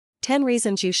10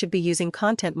 reasons you should be using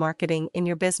content marketing in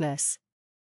your business.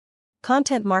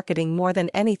 Content marketing more than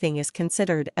anything is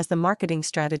considered as the marketing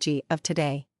strategy of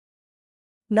today.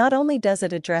 Not only does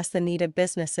it address the need of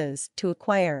businesses to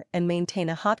acquire and maintain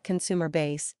a hot consumer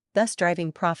base, thus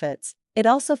driving profits, it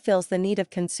also fills the need of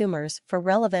consumers for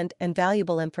relevant and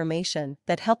valuable information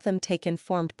that help them take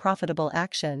informed, profitable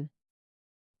action.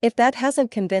 If that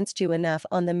hasn't convinced you enough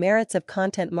on the merits of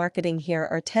content marketing, here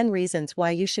are 10 reasons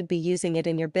why you should be using it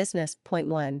in your business. Point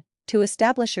 1. To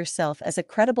establish yourself as a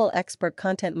credible expert.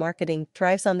 Content marketing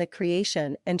thrives on the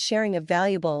creation and sharing of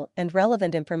valuable and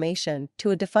relevant information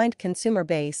to a defined consumer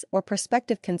base or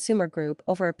prospective consumer group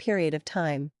over a period of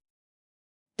time.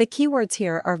 The keywords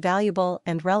here are valuable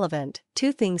and relevant,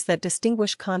 two things that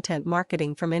distinguish content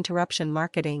marketing from interruption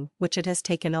marketing, which it has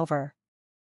taken over.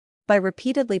 By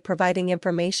repeatedly providing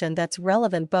information that's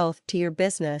relevant both to your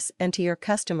business and to your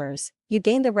customers, you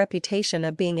gain the reputation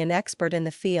of being an expert in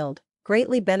the field,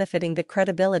 greatly benefiting the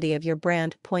credibility of your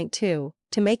brand. Point 2.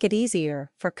 To make it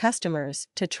easier for customers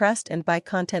to trust and buy.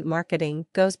 Content marketing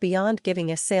goes beyond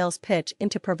giving a sales pitch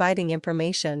into providing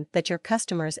information that your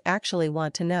customers actually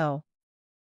want to know.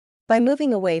 By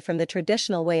moving away from the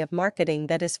traditional way of marketing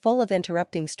that is full of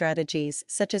interrupting strategies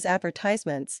such as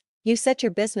advertisements, you set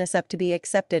your business up to be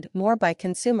accepted more by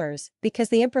consumers because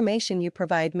the information you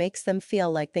provide makes them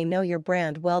feel like they know your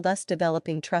brand well, thus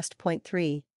developing trust. Point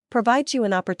 3. Provides you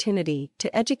an opportunity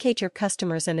to educate your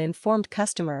customers. An informed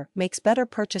customer makes better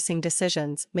purchasing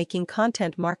decisions, making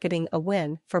content marketing a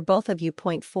win for both of you.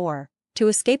 Point 4. To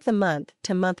escape the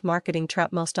month-to-month marketing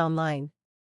trap. Most online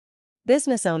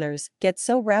business owners get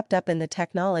so wrapped up in the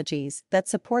technologies that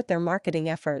support their marketing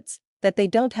efforts that they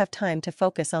don't have time to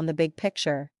focus on the big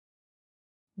picture.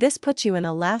 This puts you in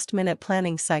a last-minute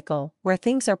planning cycle where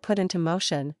things are put into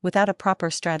motion without a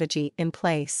proper strategy in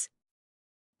place.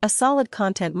 A solid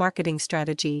content marketing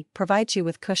strategy provides you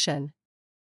with cushion.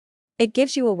 It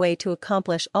gives you a way to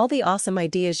accomplish all the awesome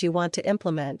ideas you want to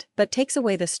implement, but takes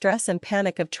away the stress and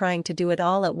panic of trying to do it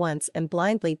all at once and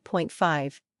blindly. Point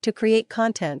 5. To create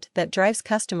content that drives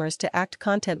customers to act.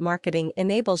 Content marketing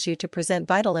enables you to present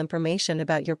vital information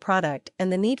about your product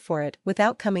and the need for it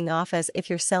without coming off as if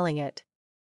you're selling it.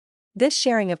 This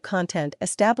sharing of content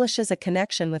establishes a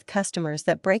connection with customers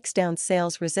that breaks down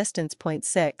sales resistance. Point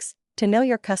 6. To know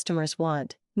your customers'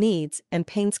 want, needs, and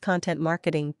pains. Content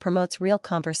marketing promotes real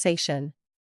conversation.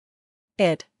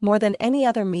 It, more than any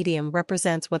other medium,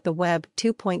 represents what the Web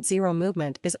 2.0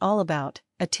 movement is all about: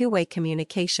 a two-way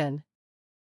communication.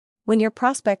 When your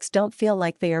prospects don't feel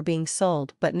like they are being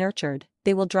sold but nurtured,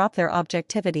 they will drop their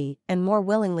objectivity and more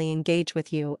willingly engage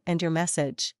with you and your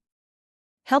message.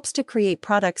 Helps to create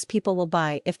products people will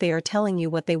buy if they are telling you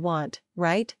what they want,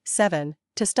 right? 7.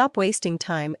 To stop wasting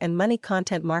time and money.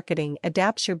 Content marketing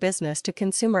adapts your business to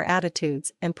consumer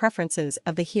attitudes and preferences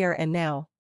of the here and now.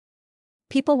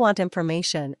 People want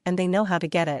information and they know how to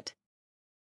get it.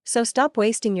 So stop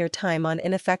wasting your time on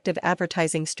ineffective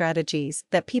advertising strategies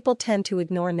that people tend to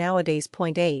ignore nowadays.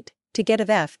 Point 8. To get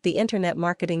the internet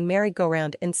marketing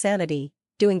merry-go-round insanity,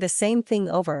 doing the same thing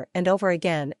over and over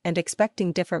again and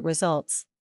expecting different results.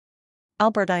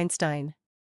 Albert Einstein.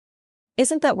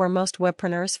 Isn't that where most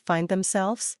webpreneurs find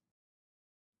themselves?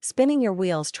 Spinning your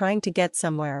wheels trying to get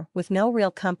somewhere with no real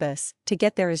compass to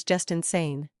get there is just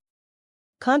insane.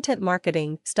 Content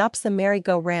marketing stops the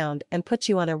merry-go-round and puts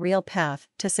you on a real path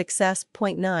to success.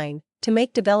 Point 9. To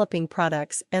make developing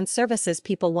products and services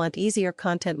people want easier.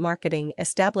 Content marketing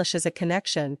establishes a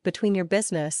connection between your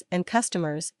business and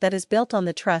customers that is built on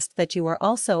the trust that you are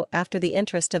also after the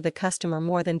interest of the customer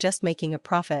more than just making a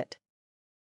profit.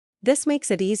 This makes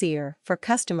it easier for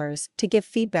customers to give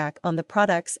feedback on the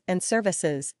products and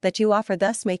services that you offer,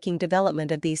 thus making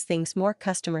development of these things more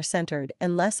customer-centered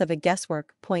and less of a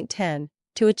guesswork. Point 10.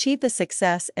 To achieve the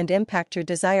success and impact you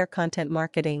desire. Content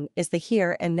marketing is the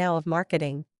here and now of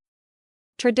marketing.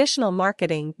 Traditional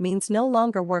marketing means no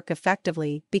longer work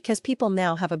effectively because people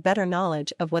now have a better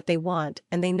knowledge of what they want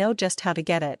and they know just how to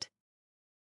get it.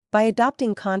 By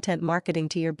adopting content marketing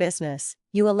to your business,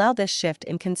 you allow this shift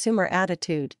in consumer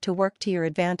attitude to work to your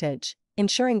advantage,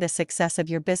 ensuring the success of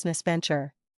your business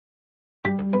venture.